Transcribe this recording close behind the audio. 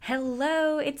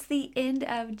Hello, it's the end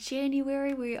of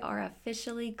January. We are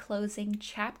officially closing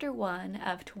chapter 1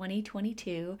 of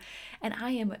 2022, and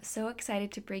I am so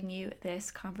excited to bring you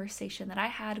this conversation that I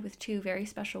had with two very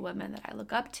special women that I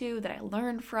look up to, that I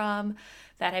learned from,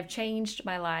 that have changed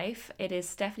my life. It is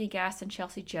Stephanie Gass and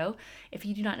Chelsea Joe. If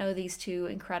you do not know these two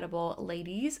incredible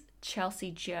ladies,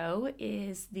 Chelsea Joe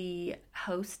is the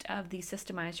host of the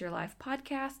Systemize Your Life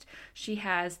podcast. She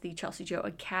has the Chelsea Joe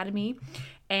Academy,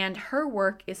 and her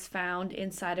work is found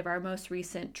inside of our most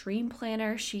recent Dream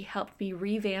Planner. She helped me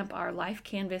revamp our Life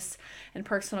Canvas and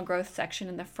personal growth section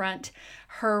in the front.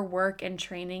 Her work and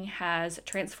training has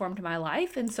transformed my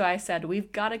life, and so I said,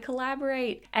 we've got to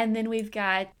collaborate. And then we've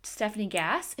got Stephanie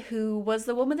Gass, who was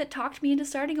the woman that talked me into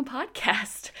starting a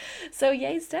podcast. So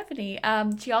yay, Stephanie.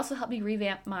 She also helped me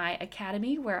revamp my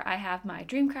academy, where I have my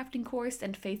dream crafting course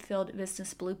and faith-filled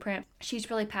business blueprint. She's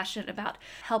really passionate about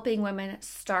helping women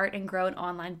start and grow an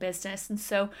online business. And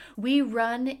so we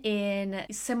run in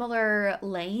similar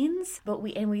lanes, but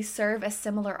we serve a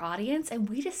similar audience, and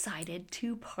we decided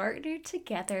to partner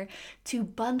together to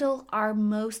bundle our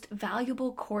most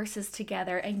valuable courses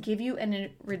together and give you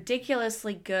a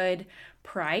ridiculously good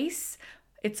price.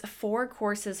 It's 4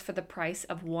 courses for the price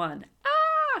of 1.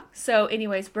 So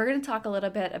anyways, we're going to talk a little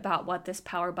bit about what this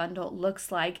power bundle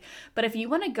looks like. But if you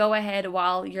want to go ahead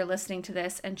while you're listening to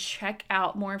this and check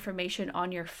out more information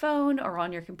on your phone or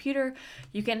on your computer,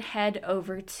 you can head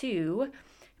over to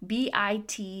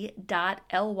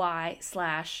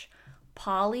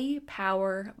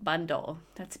bit.ly/polypowerbundle.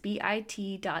 That's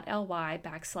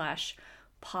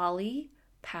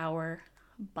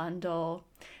bit.ly/polypowerbundle.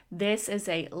 This is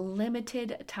a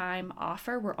limited time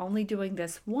offer. We're only doing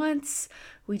this once.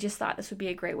 We just thought this would be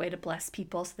a great way to bless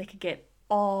people so they could get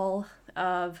all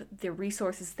of the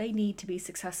resources they need to be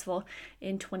successful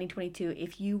in 2022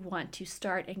 if you want to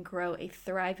start and grow a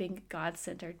thriving,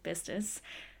 God-centered business.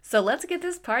 So let's get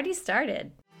this party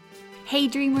started. Hey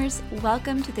dreamers,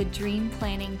 welcome to the Dream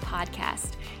Planning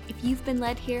Podcast. If you've been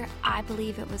led here, I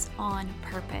believe it was on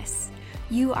purpose.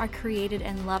 You are created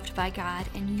and loved by God,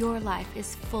 and your life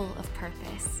is full of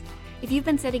purpose. If you've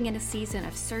been sitting in a season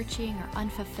of searching or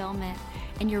unfulfillment,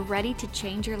 and you're ready to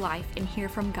change your life and hear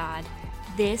from God,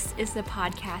 this is the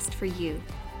podcast for you.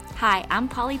 Hi, I'm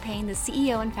Polly Payne, the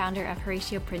CEO and founder of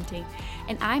Horatio Printing,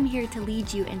 and I'm here to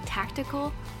lead you in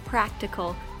tactical,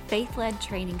 practical, faith-led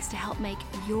trainings to help make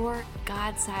your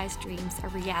God-sized dreams a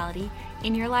reality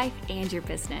in your life and your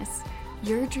business.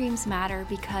 Your dreams matter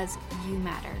because you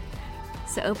matter.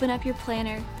 So open up your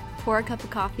planner, pour a cup of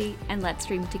coffee, and let's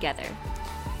dream together.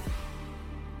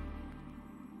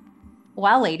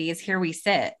 Well, ladies, here we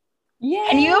sit. Yay!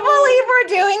 Can you believe we're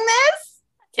doing this?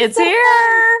 It's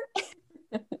here.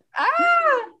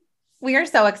 We are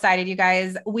so excited, you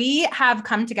guys. We have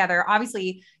come together.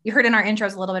 Obviously, you heard in our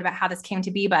intros a little bit about how this came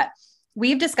to be, but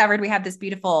we've discovered we have this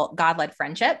beautiful God-led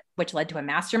friendship, which led to a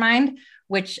mastermind,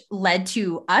 which led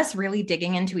to us really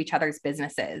digging into each other's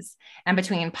businesses. And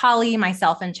between Polly,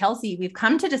 myself, and Chelsea, we've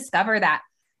come to discover that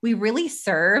we really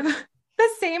serve the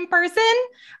same person,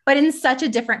 but in such a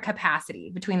different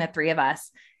capacity between the three of us.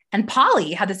 And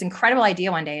Polly had this incredible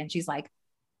idea one day, and she's like,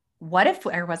 what if,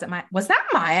 or was that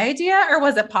my idea, or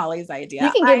was it Polly's idea?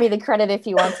 You can give me the credit if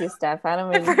you want to, Steph.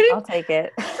 I'll take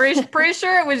it. Pretty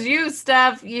sure it was you,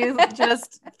 Steph. You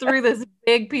just threw this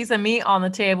big piece of meat on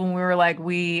the table, and we were like,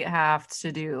 we have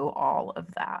to do all of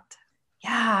that.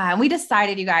 Yeah. And we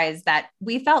decided, you guys, that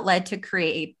we felt led to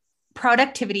create a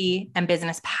productivity and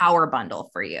business power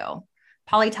bundle for you.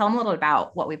 Polly, tell them a little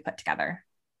about what we've put together.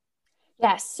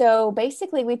 Yes. So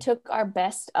basically, we took our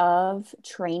best of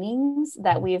trainings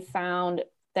that we have found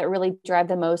that really drive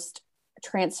the most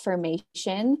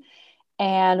transformation.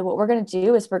 And what we're going to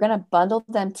do is we're going to bundle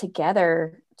them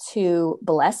together to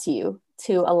bless you,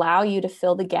 to allow you to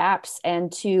fill the gaps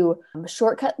and to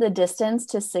shortcut the distance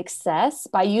to success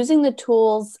by using the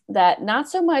tools that, not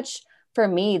so much for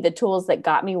me, the tools that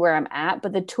got me where I'm at,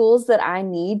 but the tools that I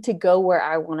need to go where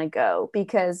I want to go,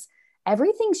 because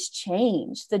everything's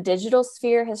changed. The digital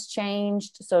sphere has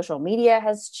changed. Social media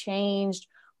has changed.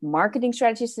 Marketing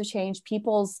strategies have changed.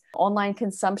 People's online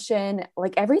consumption,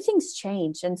 like everything's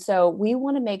changed. And so we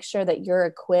want to make sure that you're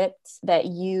equipped, that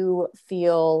you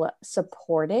feel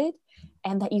supported,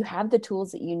 and that you have the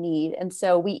tools that you need. And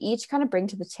so we each kind of bring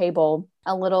to the table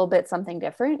a little bit something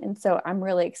different. And so I'm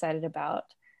really excited about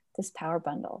this power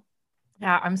bundle.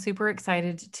 Yeah, I'm super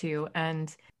excited too.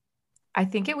 And I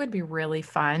think it would be really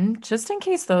fun, just in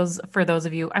case for those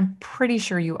of you, I'm pretty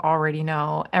sure you already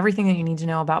know everything that you need to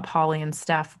know about Polly and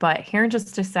Steph, but here in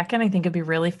just a second, I think it'd be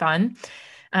really fun.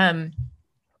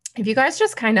 If you guys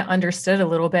just kind of understood a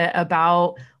little bit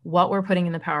about what we're putting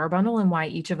in the power bundle and why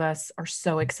each of us are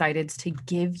so excited to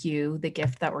give you the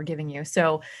gift that we're giving you.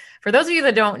 So for those of you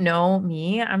that don't know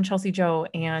me, I'm Chelsea Joe,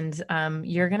 and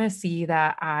you're going to see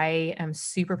that I am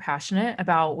super passionate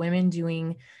about women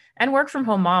doing and work from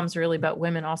home moms really, but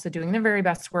women also doing their very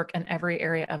best work in every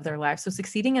area of their life. So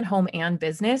succeeding in home and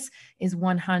business is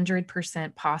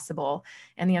 100% possible.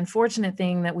 And the unfortunate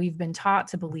thing that we've been taught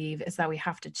to believe is that we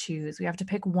have to choose. We have to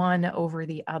pick one over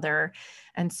the other.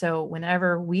 And so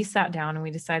whenever we sat down and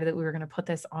we decided that we were going to put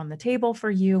this on the table for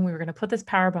you, and we were going to put this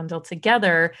power bundle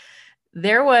together,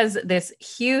 there was this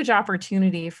huge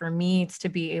opportunity for me to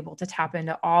be able to tap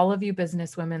into all of you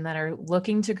business women that are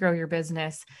looking to grow your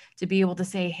business, to be able to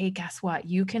say, hey, guess what?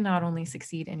 You can not only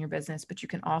succeed in your business, but you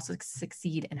can also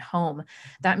succeed in home.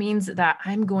 That means that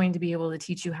I'm going to be able to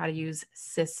teach you how to use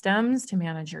systems to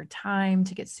manage your time,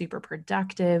 to get super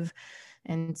productive,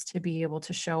 and to be able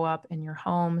to show up in your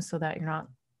home so that you're not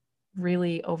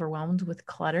really overwhelmed with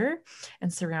clutter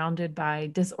and surrounded by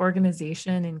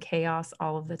disorganization and chaos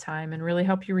all of the time, and really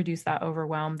help you reduce that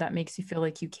overwhelm that makes you feel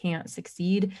like you can't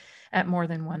succeed at more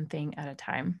than one thing at a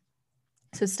time.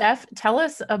 So Steph, tell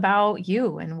us about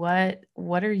you and what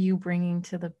are you bringing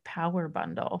to the power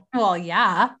bundle? Well,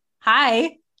 yeah.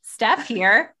 Hi, Steph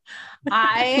here.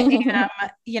 I am,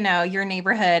 your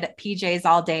neighborhood PJs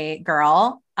all day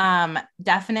girl.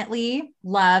 Definitely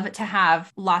love to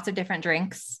have lots of different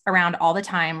drinks around all the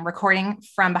time, recording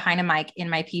from behind a mic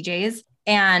in my PJs.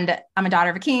 And I'm a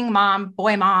daughter of a king, mom,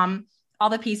 boy, mom,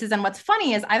 all the pieces. And what's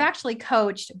funny is I've actually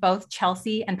coached both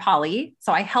Chelsea and Polly.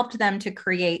 So I helped them to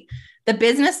create the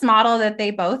business model that they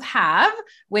both have,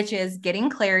 which is getting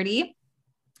clarity,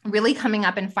 really coming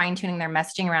up and fine tuning their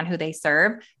messaging around who they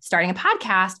serve, starting a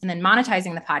podcast, and then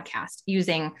monetizing the podcast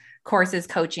using courses,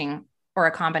 coaching, or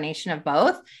a combination of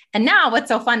both. And now what's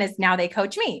so fun is now they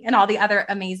coach me in all the other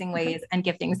amazing ways and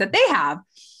giftings that they have.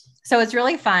 So it's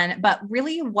really fun. But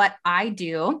really what I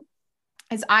do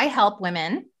is I help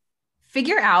women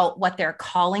figure out what their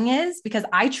calling is, because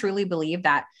I truly believe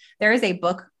that there is a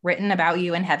book written about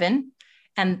you in heaven.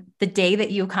 And the day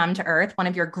that you come to earth, one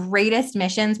of your greatest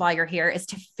missions while you're here is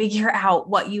to figure out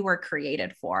what you were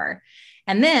created for.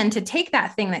 And then to take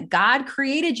that thing that God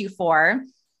created you for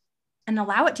and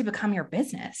allow it to become your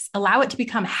business, allow it to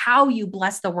become how you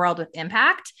bless the world with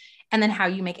impact, and then how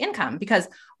you make income. Because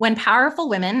when powerful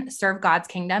women serve God's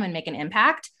kingdom and make an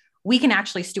impact, we can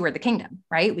actually steward the kingdom,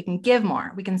 right? We can give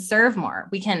more, we can serve more,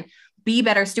 we can be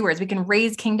better stewards, we can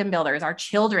raise kingdom builders, our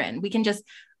children, we can just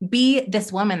be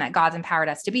this woman that God's empowered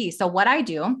us to be. So what I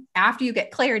do after you get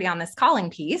clarity on this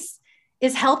calling piece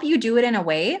is help you do it in a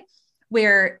way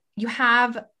where you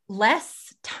have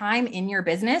less time in your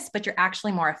business, but you're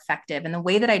actually more effective. And the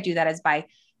way that I do that is by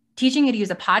teaching you to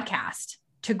use a podcast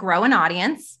to grow an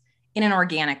audience in an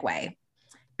organic way.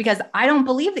 Because I don't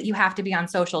believe that you have to be on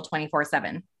social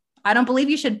 24/7. I don't believe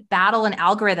you should battle an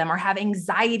algorithm or have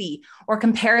anxiety or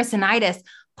comparisonitis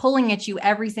pulling at you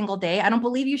every single day. I don't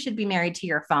believe you should be married to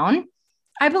your phone.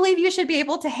 I believe you should be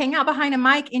able to hang out behind a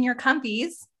mic in your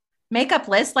comfies, makeup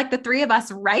list like the three of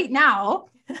us right now,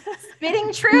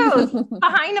 spitting truth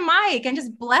behind a mic and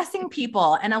just blessing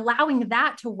people and allowing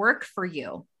that to work for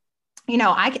you.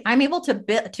 I'm able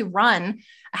to run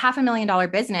a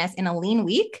 $500,000 business in a lean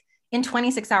week in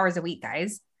 26 hours a week,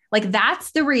 guys. Like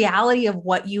that's the reality of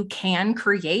what you can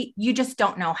create. You just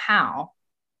don't know how.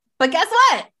 But guess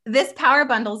what? This power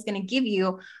bundle is going to give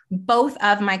you both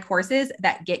of my courses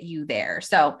that get you there.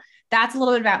 So that's a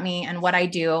little bit about me and what I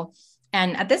do.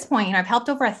 And at this point, I've helped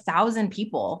over 1,000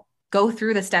 people go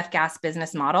through the Steph Gass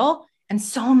business model. And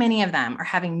so many of them are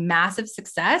having massive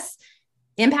success,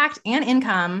 impact, and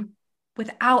income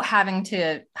without having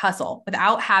to hustle,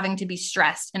 without having to be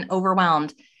stressed and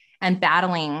overwhelmed and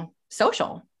battling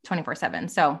social 24/7.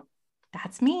 So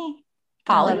that's me,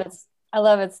 Polly. I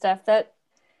love it, Steph. That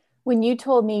when you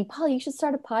told me, Polly, you should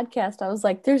start a podcast, I was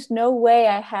like, there's no way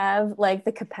I have like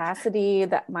the capacity.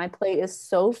 That my plate is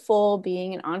so full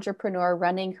being an entrepreneur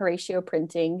running Horatio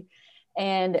Printing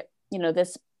and,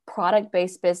 this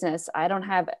product-based business. I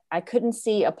couldn't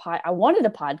see I wanted a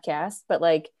podcast, but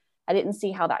like, I didn't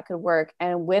see how that could work.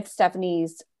 And with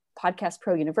Stephanie's Podcast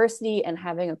Pro University and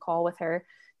having a call with her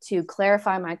to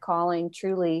clarify my calling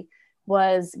truly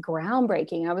was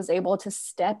groundbreaking. I was able to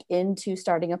step into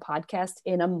starting a podcast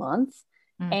in a month.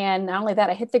 And not only that,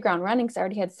 I hit the ground running because I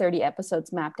already had 30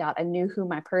 episodes mapped out. I knew who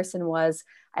my person was.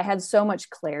 I had so much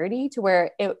clarity to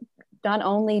where it not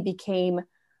only became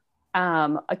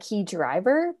a key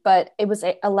driver, but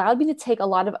it allowed me to take a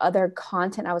lot of other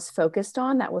content I was focused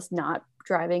on that was not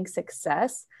driving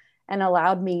success and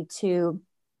allowed me to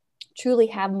truly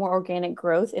have more organic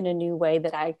growth in a new way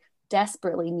that I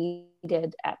desperately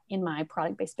needed in my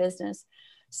product-based business.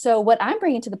 So what I'm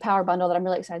bringing to the Power Bundle that I'm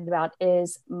really excited about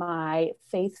is my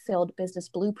Faith-Filled Business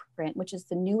Blueprint, which is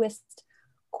the newest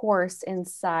course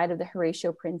inside of the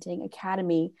Horatio Printing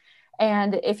Academy.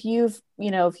 And if you've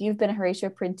been a Horatio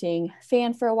Printing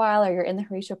fan for a while, or you're in the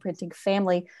Horatio Printing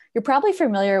family, you're probably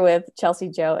familiar with Chelsea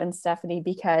Joe and Stephanie,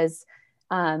 because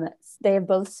they have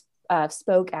both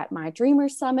spoke at my Dreamer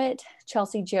Summit.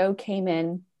 Chelsea Joe came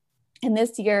in, and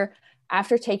this year,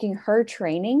 after taking her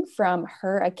training from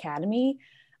her academy,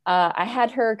 I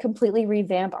had her completely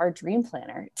revamp our dream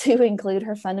planner to include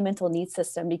her fundamental needs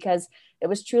system, because it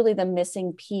was truly the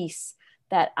missing piece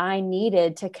that I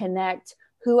needed to connect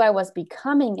who I was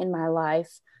becoming in my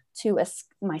life to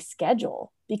my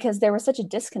schedule, because there was such a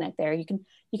disconnect there. You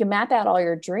can map out all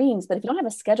your dreams, but if you don't have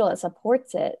a schedule that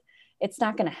supports it, it's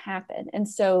not going to happen. And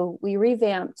so we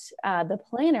revamped the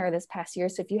planner this past year.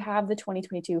 So if you have the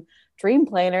 2022 Dream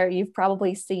Planner, you've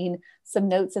probably seen some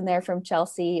notes in there from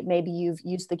Chelsea. Maybe you've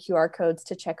used the QR codes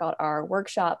to check out our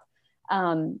workshop.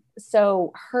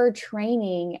 So her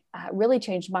training really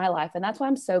changed my life. And that's why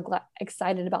I'm so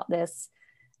excited about this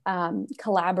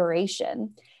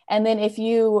collaboration. And then if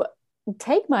you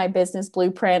take my business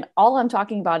blueprint, all I'm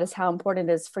talking about is how important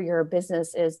it is for your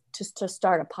business is just to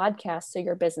start a podcast so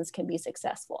your business can be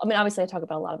successful. I mean, obviously I talk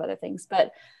about a lot of other things,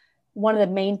 but one of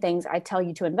the main things I tell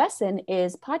you to invest in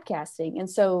is podcasting. And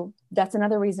so that's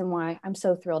another reason why I'm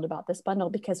so thrilled about this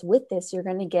bundle, because with this, you're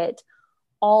going to get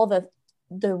all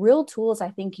the real tools I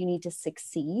think you need to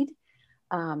succeed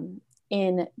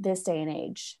in this day and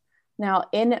age. Now,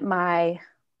 in my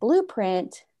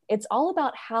blueprint, it's all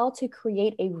about how to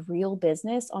create a real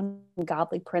business on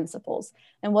godly principles.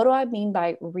 And what do I mean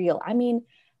by real? I mean,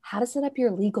 how to set up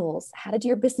your legals, how to do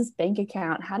your business bank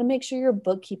account, how to make sure your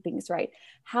bookkeeping is right.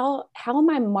 How am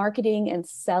I marketing and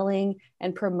selling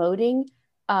and promoting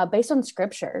based on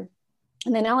scripture?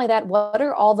 And then not only that, what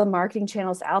are all the marketing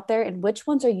channels out there and which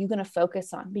ones are you going to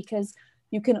focus on? Because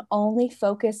you can only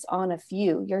focus on a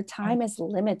few. Your time is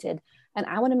limited. And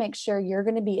I want to make sure you're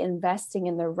going to be investing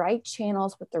in the right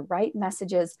channels with the right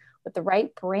messages, with the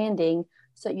right branding,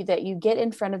 so that you get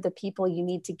in front of the people you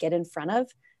need to get in front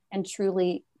of and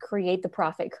truly create the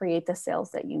profit, create the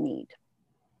sales that you need.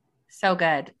 So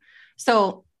good.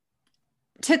 So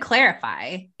to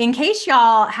clarify, in case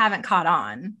y'all haven't caught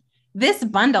on, this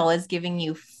bundle is giving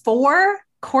you 4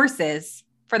 courses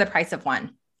for the price of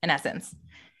 1, in essence.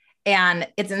 And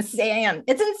it's insane.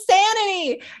 It's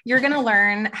insanity. You're going to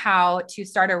learn how to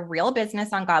start a real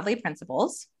business on godly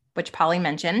principles, which Polly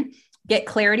mentioned, get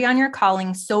clarity on your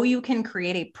calling so you can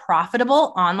create a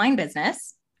profitable online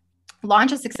business,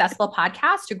 launch a successful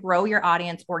podcast to grow your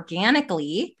audience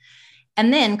organically,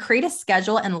 and then create a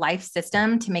schedule and life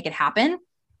system to make it happen.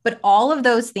 But all of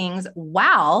those things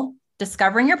while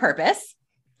discovering your purpose,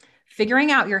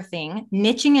 figuring out your thing,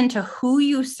 niching into who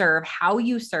you serve, how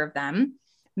you serve them,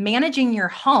 managing your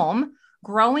home,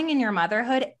 growing in your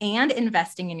motherhood, and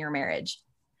investing in your marriage.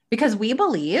 Because we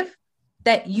believe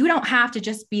that you don't have to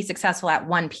just be successful at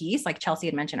one piece, like Chelsea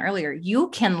had mentioned earlier. You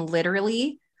can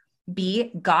literally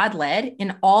be God-led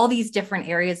in all these different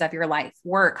areas of your life: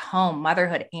 work, home,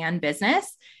 motherhood, and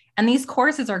business. And these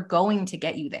courses are going to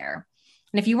get you there.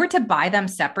 And if you were to buy them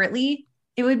separately,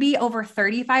 it would be over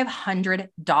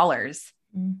 $3,500.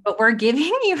 But we're giving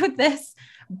you this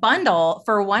bundle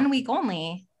for 1 week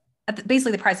only at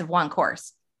basically the price of 1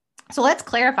 course. So let's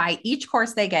clarify each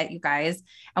course they get, you guys,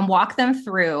 and walk them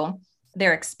through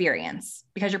their experience,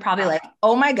 because you're probably like,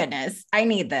 oh my goodness, I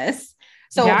need this.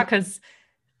 So yeah, because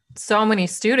so many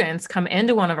students come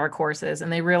into one of our courses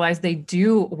and they realize they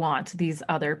do want these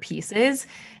other pieces.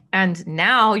 And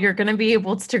now you're going to be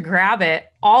able to grab it,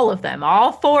 all of them,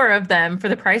 all 4 of them, for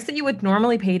the price that you would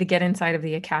normally pay to get inside of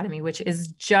the academy, which is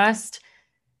just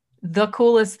the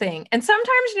coolest thing. And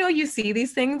sometimes, you see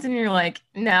these things and you're like,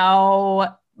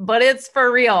 no, but it's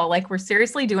for real. Like, we're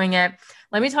seriously doing it.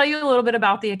 Let me tell you a little bit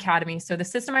about the academy. So the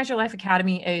Systemize Your Life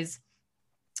Academy is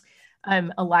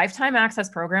a lifetime access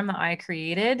program that I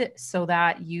created so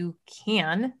that you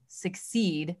can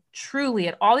succeed truly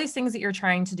at all these things that you're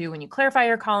trying to do. When you clarify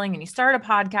your calling and you start a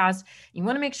podcast, you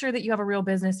want to make sure that you have a real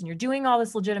business and you're doing all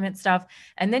this legitimate stuff.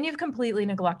 And then you've completely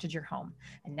neglected your home.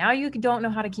 And now you don't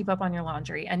know how to keep up on your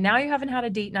laundry. And now you haven't had a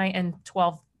date night in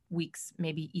 12 weeks,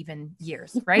 maybe even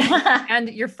years, right? And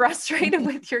you're frustrated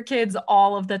with your kids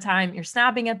all of the time. You're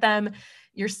snapping at them.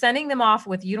 You're sending them off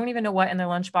with, you don't even know what in their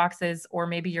lunch boxes, or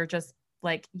maybe you're just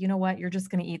like, you know what, you're just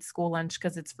going to eat school lunch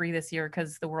because it's free this year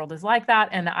because the world is like that.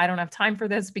 And I don't have time for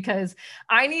this because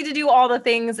I need to do all the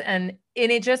things. And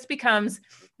it just becomes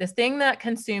this thing that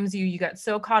consumes you. You got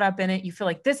so caught up in it. You feel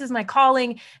like this is my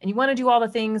calling and you want to do all the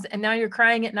things. And now you're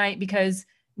crying at night because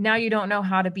now you don't know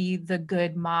how to be the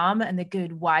good mom and the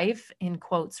good wife, in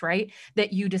quotes, right?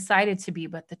 That you decided to be.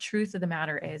 But the truth of the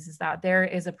matter is that there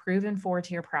is a proven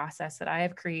 4-tier process that I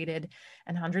have created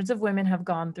and hundreds of women have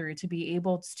gone through to be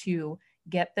able to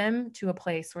get them to a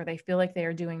place where they feel like they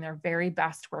are doing their very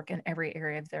best work in every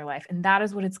area of their life. And that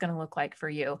is what it's going to look like for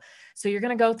you. So you're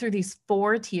going to go through these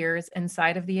 4 tiers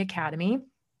inside of the academy.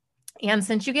 And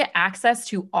since you get access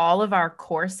to all of our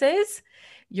courses,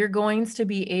 you're going to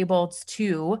be able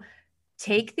to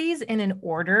take these in an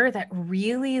order that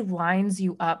really lines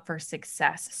you up for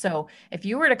success. So if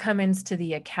you were to come into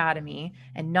the academy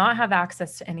and not have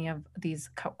access to any of these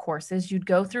courses, you'd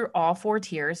go through all 4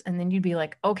 tiers and then you'd be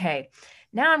like, okay,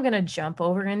 now I'm going to jump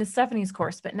over into Stephanie's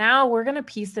course, but now we're going to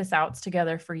piece this out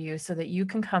together for you so that you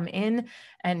can come in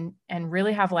and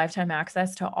really have lifetime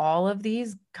access to all of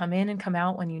these, come in and come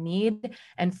out when you need,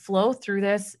 and flow through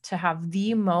this to have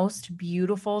the most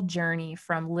beautiful journey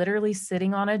from literally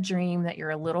sitting on a dream that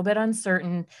you're a little bit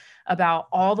uncertain about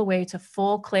all the way to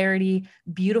full clarity,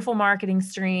 beautiful marketing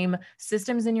stream,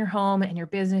 systems in your home and your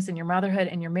business and your motherhood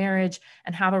and your marriage,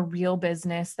 and have a real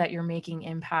business that you're making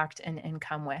impact and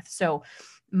income with. So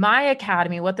my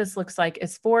academy, what this looks like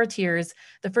is 4 tiers.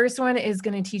 The first one is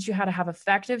going to teach you how to have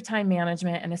effective time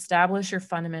management and establish your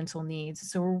fundamental needs.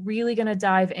 So we're really going to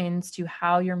dive into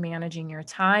how you're managing your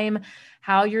time,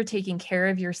 how you're taking care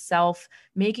of yourself,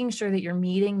 making sure that you're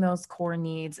meeting those core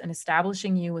needs and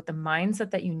establishing you with the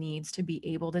mindset that you need to be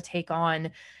able to take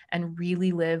on and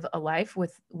really live a life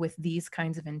with these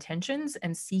kinds of intentions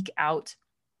and seek out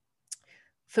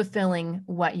fulfilling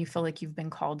what you feel like you've been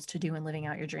called to do and living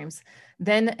out your dreams.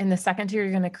 Then in the second tier,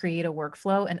 you're going to create a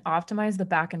workflow and optimize the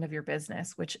back end of your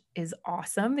business, which is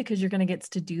awesome because you're going to get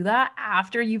to do that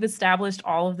after you've established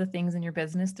all of the things in your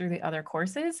business through the other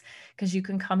courses, because you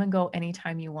can come and go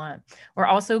anytime you want. We're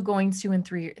also going to, in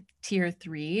tier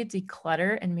 3,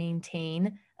 declutter and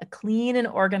maintain a clean and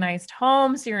organized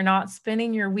home. So you're not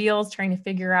spinning your wheels trying to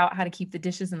figure out how to keep the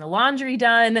dishes and the laundry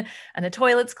done and the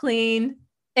toilets clean.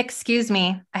 Excuse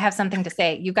me. I have something to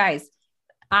say. You guys,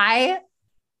 I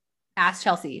asked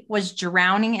Chelsea, was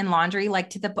drowning in laundry,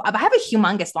 like I have a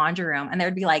humongous laundry room and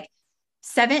there'd be like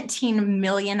 17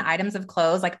 million items of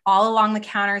clothes, like all along the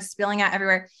counters, spilling out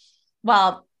everywhere.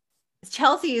 Well,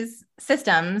 Chelsea's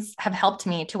systems have helped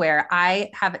me to where I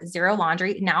have 0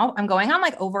 laundry. Now I'm going on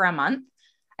like over a month.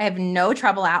 I have no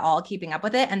trouble at all keeping up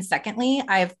with it. And secondly,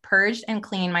 I've purged and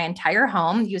cleaned my entire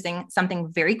home using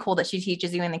something very cool that she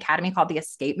teaches you in the academy called the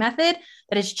escape method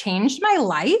that has changed my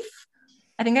life.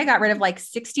 I think I got rid of like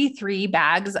 63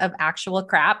 bags of actual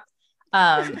crap.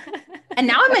 And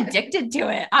now I'm addicted to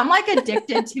it. I'm like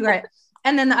addicted to it.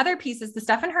 And then the other piece is the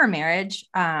stuff in her marriage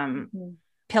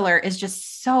pillar is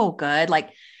just so good. Like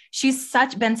she's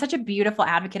been such a beautiful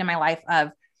advocate in my life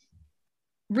of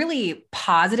really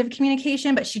positive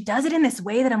communication, but she does it in this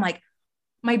way that I'm like,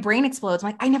 my brain explodes. I'm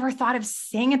like, I never thought of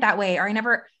saying it that way.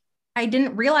 Or I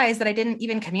didn't realize that I didn't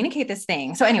even communicate this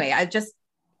thing. So anyway,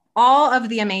 all of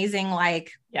the amazing,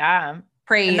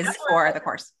 praise for the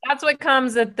course. That's what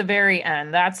comes at the very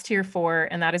end. That's tier 4.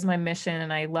 And that is my mission.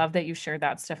 And I love that you shared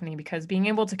that, Stephanie, because being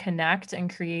able to connect and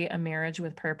create a marriage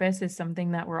with purpose is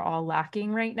something that we're all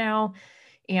lacking right now.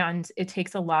 And it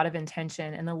takes a lot of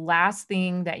intention. And the last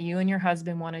thing that you and your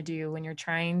husband want to do when you're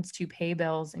trying to pay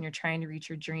bills and you're trying to reach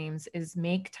your dreams is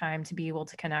make time to be able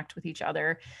to connect with each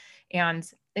other. And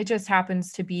it just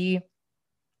happens to be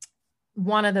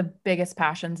one of the biggest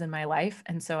passions in my life.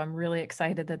 And so I'm really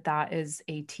excited that that is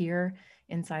a tier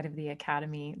inside of the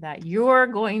academy that you're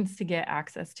going to get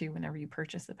access to whenever you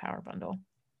purchase the Power Bundle.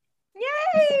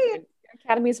 Yay!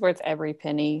 Academy's worth every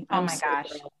penny. Oh my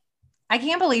gosh. I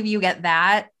can't believe you get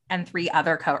that and 3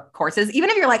 other courses. Even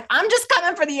if you're like, I'm just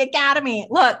coming for the academy.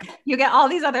 Look, you get all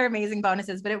these other amazing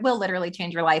bonuses, but it will literally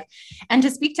change your life. And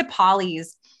to speak to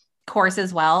Polly's course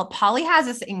as well, Polly has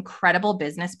this incredible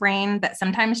business brain that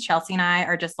sometimes Chelsea and I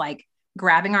are just like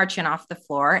grabbing our chin off the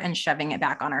floor and shoving it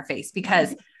back on our face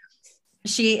because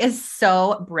she is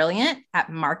so brilliant at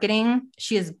marketing.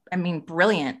 She is,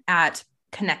 brilliant at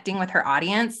connecting with her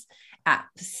audience, at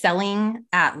selling,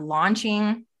 at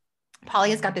launching.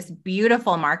 Polly has got this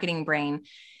beautiful marketing brain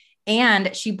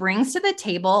and she brings to the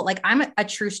table, like I'm a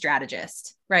true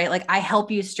strategist, right? Like I help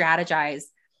you strategize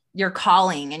your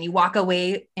calling and you walk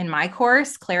away in my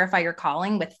course, Clarify Your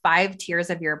Calling, with 5 tiers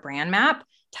of your brand map,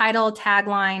 title,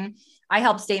 tagline, I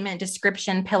help statement,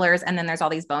 description, pillars, and then there's all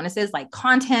these bonuses like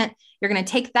content. You're going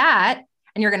to take that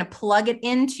and you're going to plug it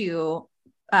into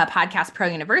Podcast Pro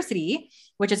University,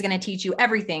 which is going to teach you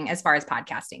everything as far as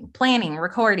podcasting, planning,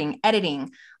 recording,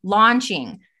 editing,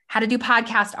 launching, how to do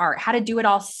podcast art, how to do it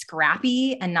all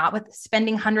scrappy and not with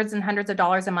spending hundreds and hundreds of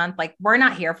dollars a month. Like, we're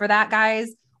not here for that, guys.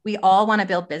 We all want to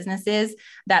build businesses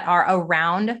that are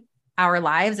around our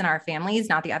lives and our families,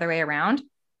 not the other way around.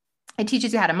 It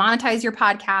teaches you how to monetize your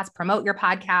podcast, promote your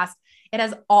podcast. It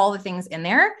has all the things in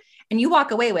there. And you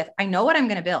walk away with, I know what I'm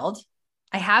going to build.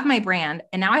 I have my brand,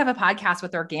 and now I have a podcast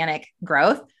with organic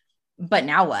growth. But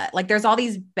now what? Like, there's all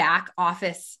these back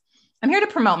office. I'm here to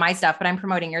promote my stuff, but I'm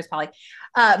promoting yours, Polly.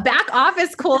 Back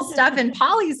office cool stuff in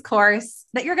Polly's course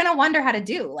that you're going to wonder how to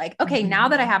do. Like, okay, now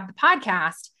that I have the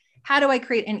podcast, how do I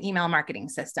create an email marketing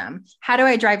system? How do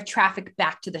I drive traffic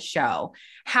back to the show?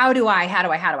 How do I,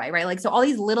 right? Like, so all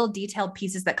these little detailed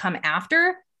pieces that come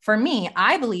after. For me,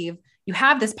 I believe you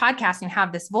have this podcast and you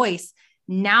have this voice.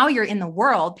 Now you're in the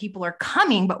world, people are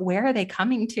coming, but where are they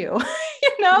coming to?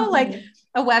 Like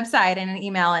a website and an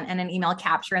email and an email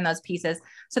capture and those pieces.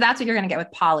 So that's what you're going to get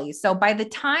with Polly. So by the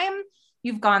time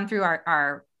you've gone through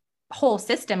our whole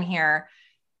system here,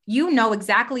 you know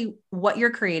exactly what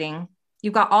you're creating.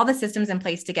 You've got all the systems in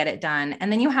place to get it done.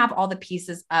 And then you have all the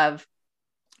pieces of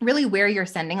really where you're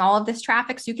sending all of this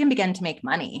traffic so you can begin to make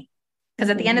money. Because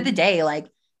at the end of the day, like,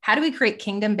 how do we create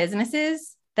kingdom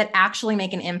businesses that actually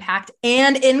make an impact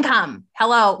and income?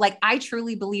 Hello. Like, I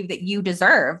truly believe that you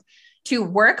deserve to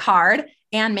work hard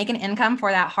and make an income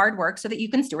for that hard work so that you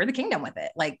can steward the kingdom with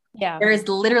it. Like, there is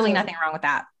literally nothing wrong with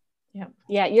that.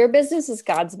 Yeah. Your business is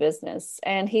God's business,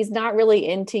 and he's not really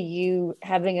into you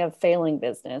having a failing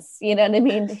business. You know what I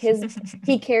mean?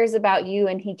 He cares about you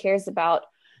and he cares about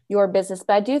your business.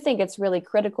 But I do think it's really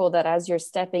critical that as you're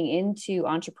stepping into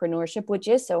entrepreneurship, which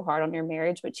is so hard on your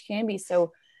marriage, which can be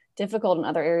so difficult in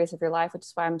other areas of your life, which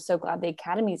is why I'm so glad the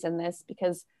Academy's in this,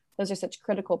 because those are such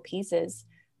critical pieces.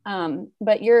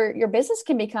 But your business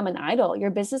can become an idol.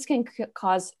 Your business can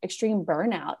cause extreme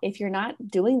burnout if you're not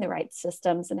doing the right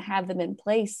systems and have them in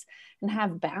place and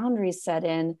have boundaries set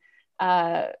in,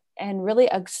 and really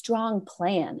a strong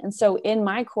plan. And so in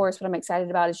my course, what I'm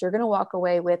excited about is you're going to walk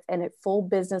away with a full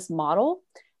business model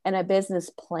and a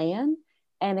business plan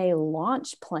and a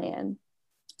launch plan.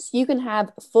 So you can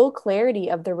have full clarity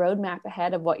of the roadmap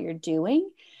ahead of what you're doing.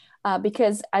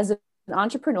 Because as an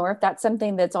entrepreneur, if that's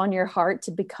something that's on your heart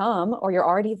to become, or you're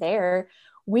already there,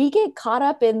 we get caught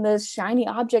up in the shiny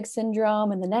object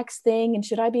syndrome and the next thing. And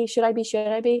should I be?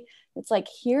 It's like,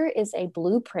 here is a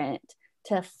blueprint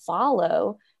to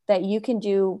follow that you can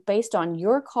do based on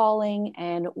your calling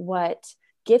and what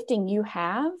gifting you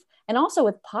have. And also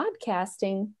with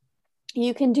podcasting,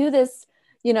 you can do this.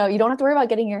 You don't have to worry about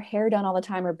getting your hair done all the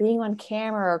time or being on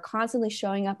camera or constantly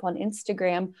showing up on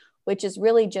Instagram, which is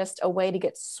really just a way to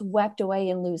get swept away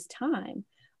and lose time.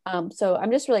 So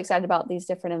I'm just really excited about these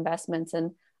different investments.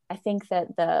 And I think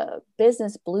that the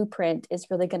business blueprint is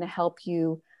really going to help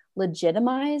you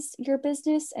legitimize your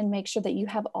business and make sure that you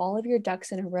have all of your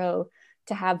ducks in a row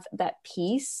to have that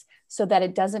peace so that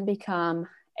it doesn't become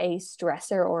a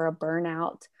stressor or a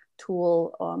burnout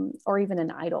tool, or even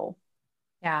an idol.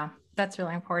 Yeah, that's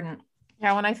really important.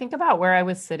 Yeah. When I think about where I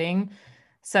was sitting,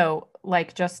 so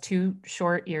like just 2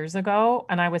 short years ago,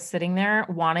 and I was sitting there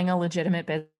wanting a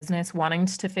legitimate business, wanting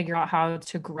to figure out how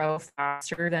to grow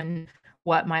faster than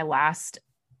what my last,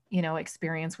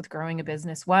 experience with growing a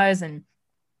business was, and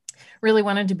really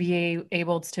wanted to be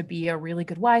able to be a really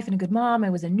good wife and a good mom. I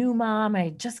was a new mom. I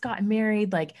had just gotten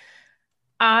married. Like,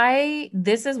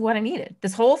 this is what I needed.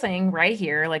 This whole thing right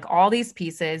here, like all these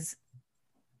pieces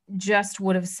just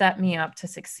would have set me up to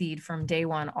succeed from day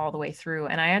one all the way through.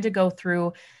 And I had to go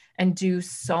through and do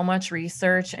so much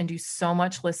research and do so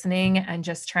much listening and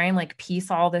just try and like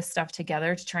piece all this stuff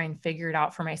together to try and figure it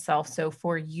out for myself. So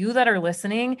for you that are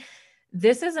listening,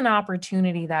 this is an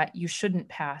opportunity that you shouldn't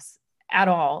pass at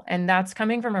all. And that's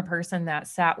coming from a person that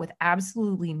sat with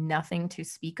absolutely nothing to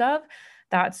speak of,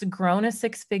 that's grown a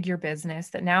 6-figure business,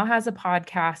 that now has a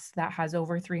podcast that has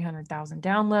over 300,000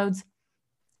 downloads,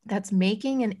 that's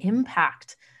making an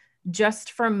impact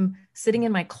just from sitting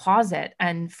in my closet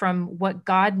and from what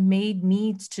God made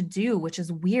me to do, which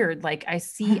is weird. Like, I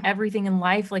see everything in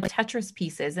life like Tetris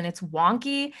pieces and it's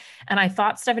wonky. And I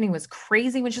thought Stephanie was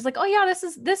crazy when she's like, oh yeah,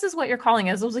 this is what your calling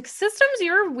is. I was like, systems,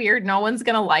 you're weird. No one's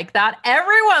going to like that.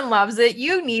 Everyone loves it.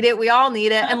 You need it. We all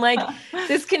need it. And like,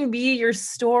 this can be your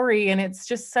story. And it's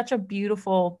just such a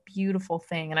beautiful, beautiful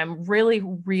thing. And I'm really,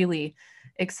 really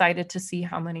excited to see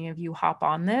how many of you hop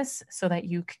on this so that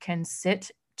you can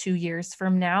sit 2 years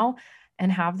from now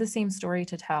and have the same story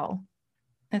to tell.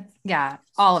 Yeah,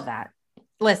 all of that.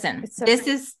 Listen, So,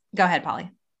 go ahead,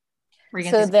 Polly.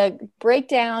 So the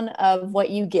breakdown of what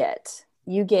you get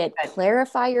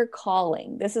clarify your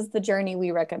calling. This is the journey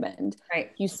we recommend.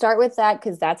 Right. You start with that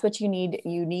because that's what you need.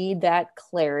 You need that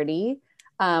clarity,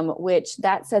 which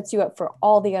that sets you up for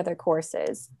all the other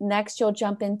courses. Next, you'll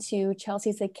jump into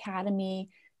Chelsea's Academy.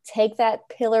 Take that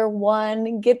pillar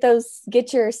 1, get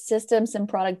your systems and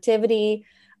productivity.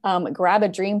 Grab a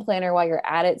dream planner while you're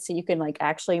at it so you can like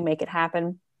actually make it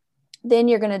happen. Then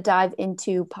you're going to dive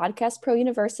into Podcast Pro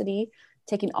University,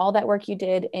 taking all that work you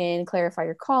did in Clarify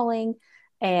Your Calling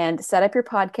and set up your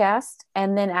podcast.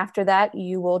 And then after that,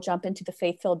 you will jump into the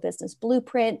Faith-Filled Business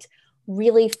Blueprint,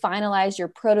 really finalize your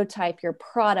prototype, your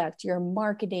product, your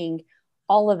marketing,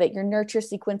 all of it, your nurture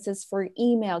sequences for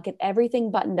email, get everything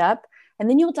buttoned up. And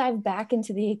then you'll dive back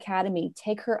into the Academy,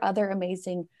 take her other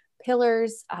amazing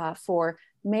pillars for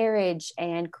marriage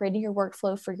and creating your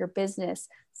workflow for your business,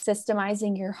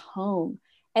 systemizing your home.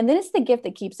 And then it's the gift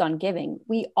that keeps on giving.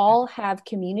 We all have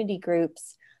community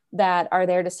groups that are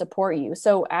there to support you.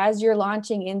 So as you're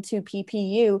launching into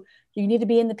PPU, you need to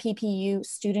be in the PPU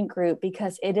student group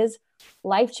because it is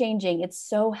life-changing. It's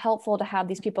so helpful to have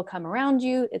these people come around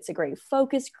you. It's a great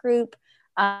focus group.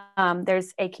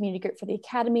 There's a community group for the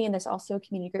Academy, and there's also a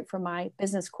community group for my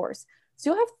business course. So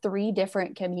you'll have 3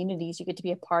 different communities you get to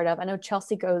be a part of. I know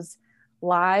Chelsea goes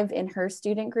live in her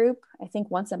student group, I think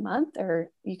once a month,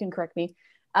 or you can correct me.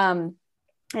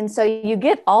 And so you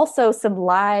get also some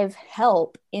live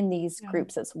help in these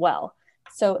groups as well.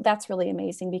 So that's really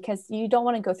amazing because you don't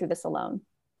want to go through this alone.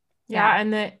 Yeah.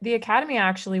 And the Academy,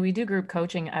 actually, we do group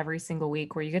coaching every single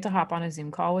week where you get to hop on a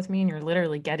Zoom call with me and you're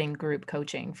literally getting group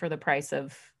coaching for the price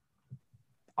of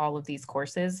all of these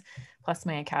courses, plus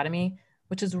my Academy,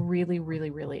 which is really, really,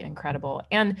 really incredible.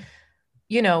 And,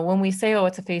 you know, when we say, oh,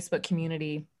 it's a Facebook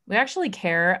community, we actually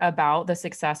care about the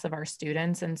success of our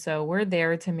students. And so we're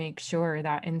there to make sure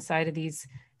that inside of these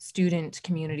student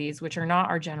communities, which are not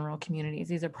our general communities,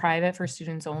 these are private for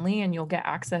students only, and you'll get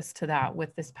access to that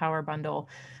with this power bundle.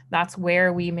 That's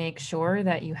where we make sure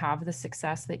that you have the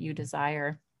success that you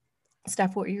desire.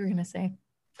 Steph, what were you going to say?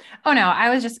 Oh, no, I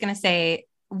was just going to say,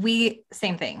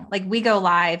 same thing. Like we go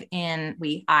live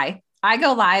I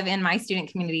go live in my student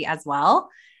community as well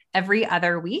every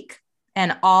other week,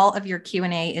 and all of your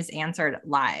Q&A is answered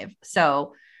live.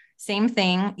 So same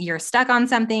thing, you're stuck on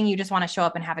something, you just want to show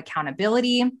up and have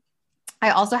accountability.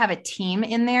 I also have a team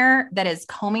in there that is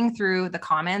combing through the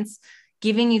comments,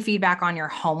 giving you feedback on your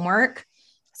homework.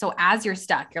 So as you're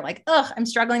stuck, you're like, I'm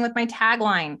struggling with my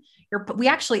tagline. We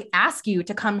actually ask you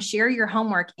to come share your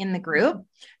homework in the group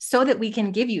so that we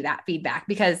can give you that feedback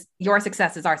because your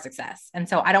success is our success. And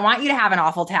so I don't want you to have an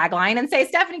awful tagline and say,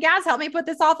 Stephanie Gaz, help me put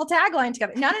this awful tagline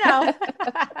together. No.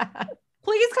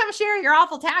 Please come share your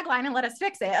awful tagline and let us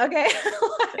fix it. Okay.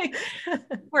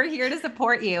 We're here to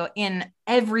support you in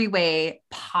every way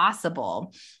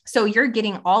possible. So you're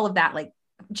getting all of that, like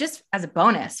just as a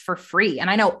bonus for free. And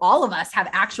I know all of us have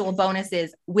actual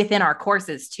bonuses within our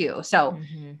courses too. So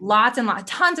lots and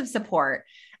tons of support.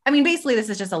 I mean, basically this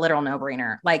is just a literal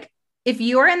no-brainer. Like if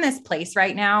you're in this place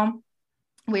right now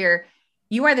where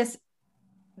you are this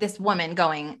woman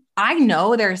going, I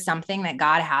know there's something that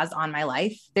God has on my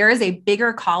life. There is a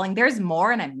bigger calling. There's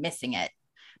more and I'm missing it.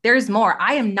 There's more.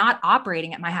 I am not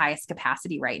operating at my highest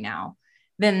capacity right now.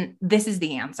 Then this is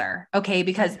the answer. Okay.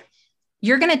 Because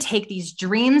you're going to take these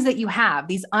dreams that you have,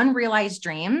 these unrealized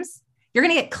dreams, you're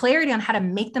going to get clarity on how to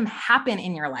make them happen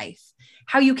in your life,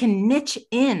 how you can niche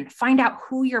in, find out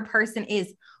who your person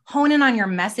is, hone in on your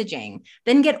messaging,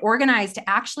 then get organized to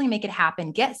actually make it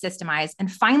happen, get systemized,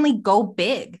 and finally go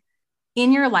big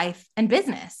in your life and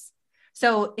business.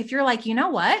 So if you're like, you know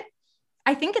what?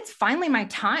 I think it's finally my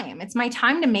time. It's my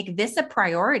time to make this a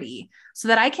priority so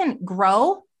that I can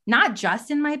grow, not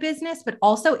just in my business, but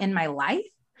also in my life.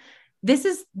 This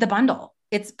is the bundle.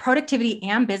 It's productivity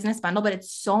and business bundle, but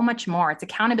it's so much more. It's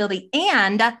accountability.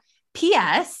 And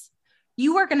P.S.,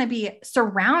 you are going to be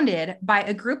surrounded by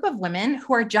a group of women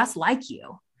who are just like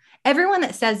you. Everyone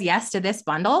that says yes to this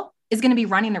bundle is going to be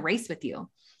running the race with you.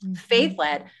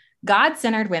 Faith-led,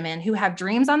 God-centered women who have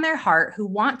dreams on their heart, who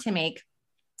want to make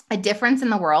a difference in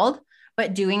the world,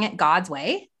 but doing it God's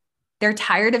way. They're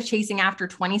tired of chasing after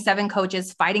 27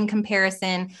 coaches, fighting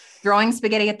comparison, throwing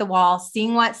spaghetti at the wall,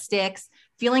 seeing what sticks,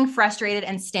 feeling frustrated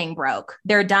and staying broke.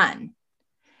 They're done.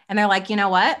 And they're like, you know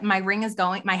what? My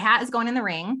hat is going in the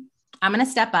ring. I'm going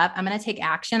to step up. I'm going to take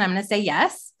action. I'm going to say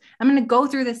yes. I'm going to go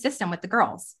through the system with the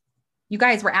girls. You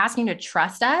guys, we're asking you to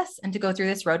trust us and to go through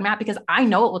this roadmap because I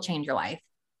know it will change your life.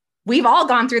 We've all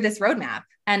gone through this roadmap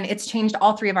and it's changed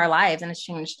all 3 of our lives and it's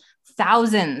changed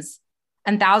thousands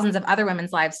and thousands of other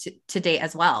women's lives to date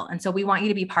as well. And so we want you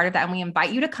to be part of that. And we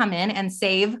invite you to come in and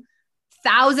save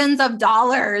thousands of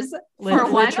dollars for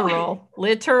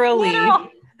literally.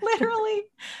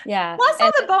 Yeah. Plus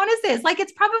all the bonuses, like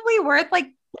it's probably worth like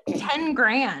 10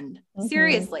 grand.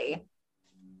 Seriously.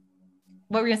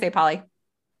 What were you gonna say, Polly?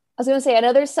 I was going to say, I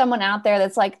know there's someone out there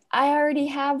that's like, I already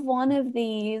have one of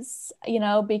these,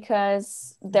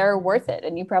 because they're worth it.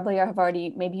 And you probably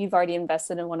maybe you've already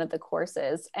invested in one of the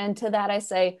courses. And to that, I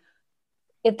say,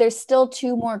 if there's still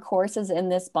 2 more courses in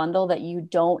this bundle that you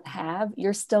don't have,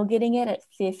 you're still getting it at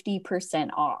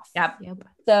 50% off. Yep.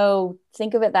 So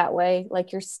think of it that way.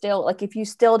 Like you're still, like if you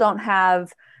still don't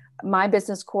have my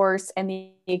business course and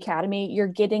the academy, you're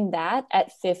getting that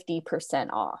at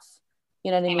 50% off. You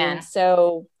know what I mean?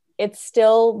 So it's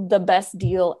still the best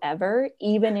deal ever,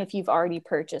 even if you've already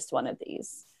purchased one of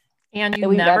these. And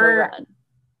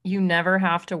you never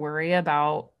have to worry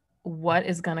about what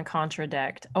is going to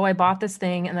contradict. Oh, I bought this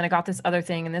thing and then I got this other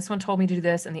thing and this one told me to do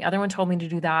this and the other one told me to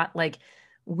do that. Like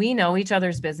we know each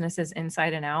other's businesses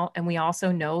inside and out. And we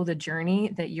also know the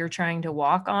journey that you're trying to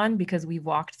walk on because we've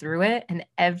walked through it and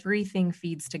everything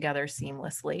feeds together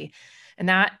seamlessly. And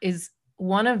that is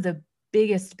one of the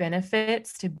biggest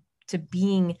benefits to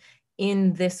being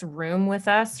in this room with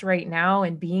us right now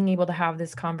and being able to have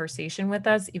this conversation with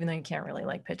us, even though you can't really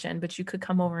like pitch in, but you could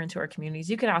come over into our communities.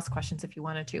 You could ask questions if you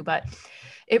wanted to, but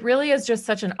it really is just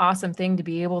such an awesome thing to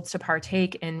be able to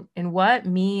partake in what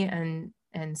me and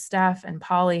Steph and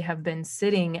Polly have been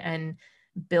sitting and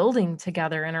building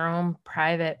together in our own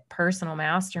private personal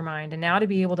mastermind. And now to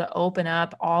be able to open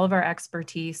up all of our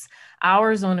expertise,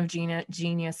 our zone of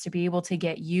genius, to be able to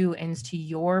get you into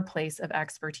your place of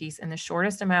expertise in the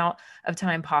shortest amount of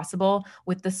time possible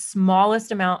with the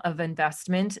smallest amount of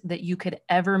investment that you could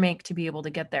ever make to be able to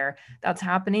get there. That's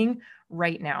happening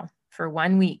right now for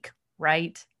 1 week,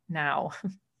 right now.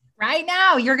 Right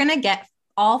now, you're going to get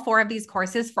all 4 of these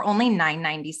courses for only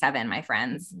 $9.97, my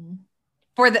friends. Mm-hmm.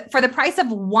 For the price of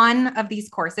one of these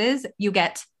courses, you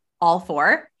get all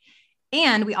 4.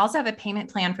 And we also have a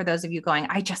payment plan for those of you going,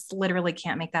 I just literally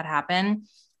can't make that happen.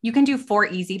 You can do 4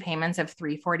 easy payments of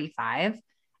 $345.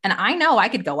 And I know I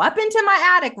could go up into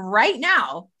my attic right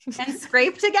now and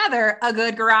scrape together a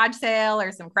good garage sale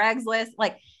or some Craigslist.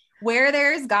 Like where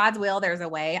there's God's will, there's a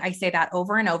way. I say that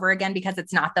over and over again because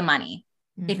it's not the money.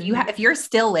 Mm-hmm. If you're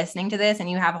still listening to this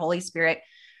and you have Holy Spirit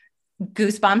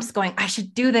goosebumps going, I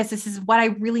should do this. This is what I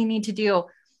really need to do.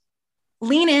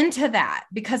 Lean into that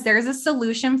because there's a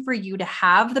solution for you to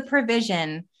have the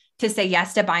provision to say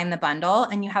yes to buying the bundle.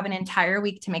 And you have an entire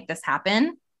week to make this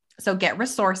happen. So get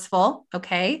resourceful.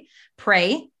 Okay.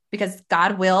 Pray because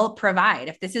God will provide.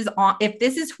 If this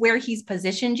is where he's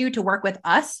positioned you to work with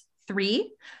us,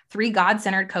 three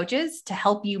God-centered coaches to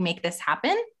help you make this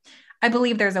happen, I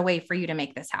believe there's a way for you to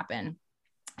make this happen.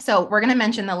 So we're going to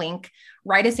mention the link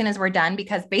right as soon as we're done,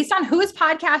 because based on whose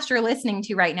podcast you're listening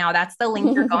to right now, that's the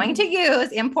link you're going to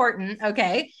use. Important.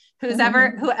 Okay.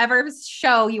 Whoever's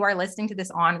show you are listening to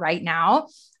this on right now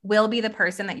will be the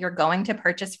person that you're going to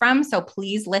purchase from. So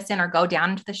please listen or go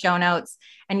down into the show notes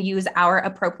and use our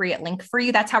appropriate link for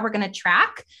you. That's how we're going to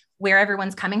track where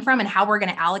everyone's coming from and how we're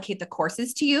going to allocate the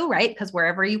courses to you, right? Because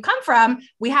wherever you come from,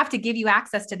 we have to give you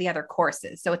access to the other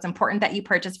courses. So it's important that you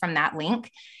purchase from that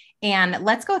link. And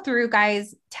let's go through,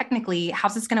 guys, technically,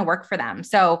 how's this going to work for them?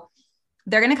 So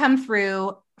they're going to come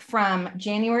through from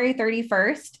January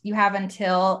 31st. You have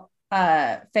until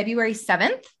February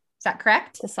 7th. Is that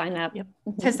correct? To sign up. Yep.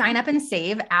 To sign up and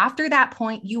save. After that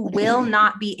point, you will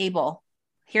not be able,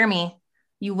 hear me,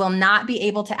 you will not be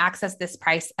able to access this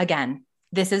price again.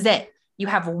 This is it. You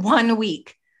have 1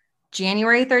 week,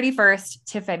 January 31st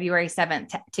to February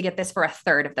 7th, to get this for a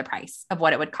third of the price of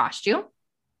what it would cost you.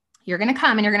 You're going to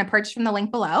come and you're going to purchase from the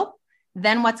link below.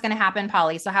 Then what's going to happen,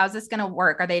 Polly? So how's this going to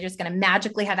work? Are they just going to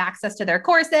magically have access to their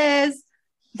courses?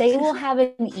 They will have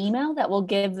an email that will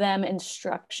give them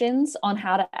instructions on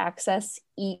how to access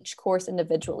each course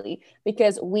individually,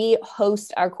 because we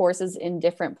host our courses in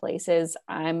different places.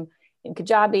 I'm in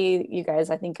Kajabi. You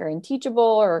guys, I think, are in Teachable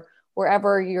or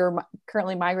wherever you're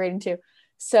currently migrating to.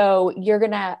 So you're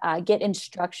going to get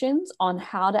instructions on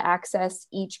how to access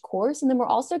each course. And then we're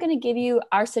also going to give you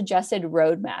our suggested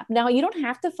roadmap. Now, you don't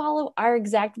have to follow our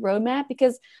exact roadmap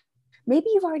because maybe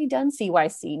you've already done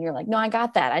CYC and you're like, no, I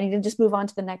got that. I need to just move on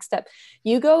to the next step.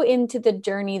 You go into the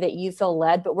journey that you feel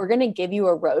led, but we're going to give you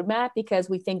a roadmap because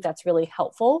we think that's really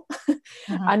helpful.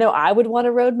 I know I would want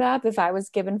a roadmap if I was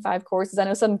given 5 courses. I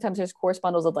know sometimes there's course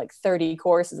bundles of like 30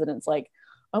 courses and it's like,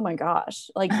 oh my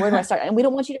gosh, like where do I start? And we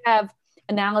don't want you to have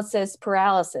analysis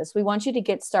paralysis. We want you to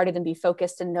get started and be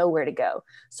focused and know where to go.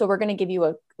 So we're going to give you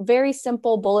a very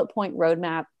simple bullet point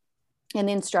roadmap and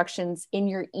the instructions in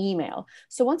your email.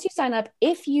 So once you sign up,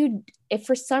 if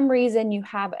for some reason you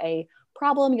have a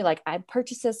problem, you're like, I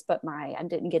purchased this, but I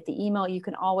didn't get the email, you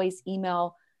can always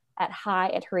email at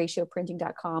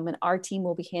hi@HoratioPrinting.com, and our team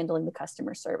will be handling the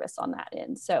customer service on that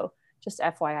end. So just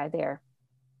FYI there.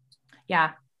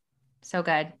 Yeah. So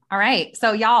good. All right.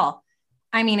 So y'all,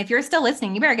 I mean, if you're still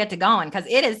listening, you better get to going because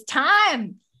it is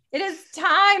time. It is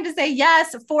time to say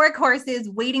yes. 4 courses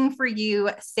waiting for you.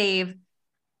 Save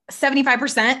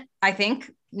 75%, I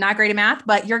think. Not great at math,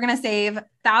 but you're going to save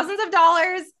thousands of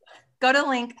dollars. Go to the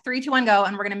link, 3, 2, 1, go.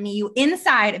 And we're going to meet you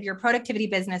inside of your productivity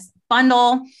business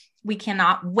bundle. We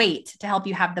cannot wait to help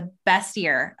you have the best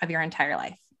year of your entire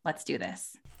life. Let's do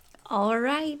this. All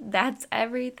right, that's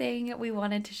everything we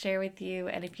wanted to share with you.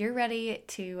 And if you're ready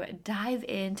to dive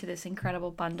into this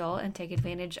incredible bundle and take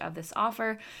advantage of this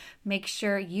offer, make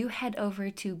sure you head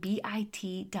over to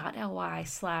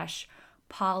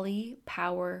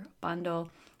bit.ly/polypowerbundle.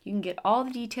 You can get all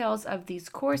the details of these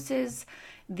courses,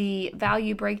 the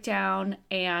value breakdown,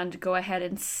 and go ahead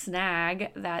and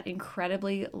snag that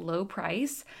incredibly low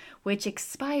price, which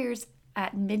expires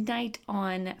at midnight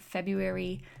on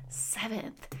February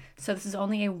 7th. So this is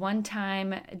only a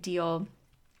one-time deal.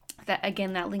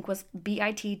 That link was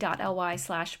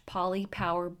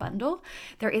bit.ly/polypowerbundle.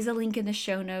 There is a link in the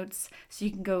show notes, so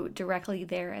you can go directly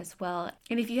there as well.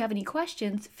 And if you have any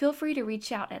questions, feel free to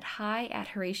reach out at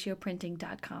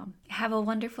hi@HoratioPrinting.com. Have a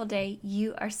wonderful day.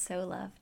 You are so loved.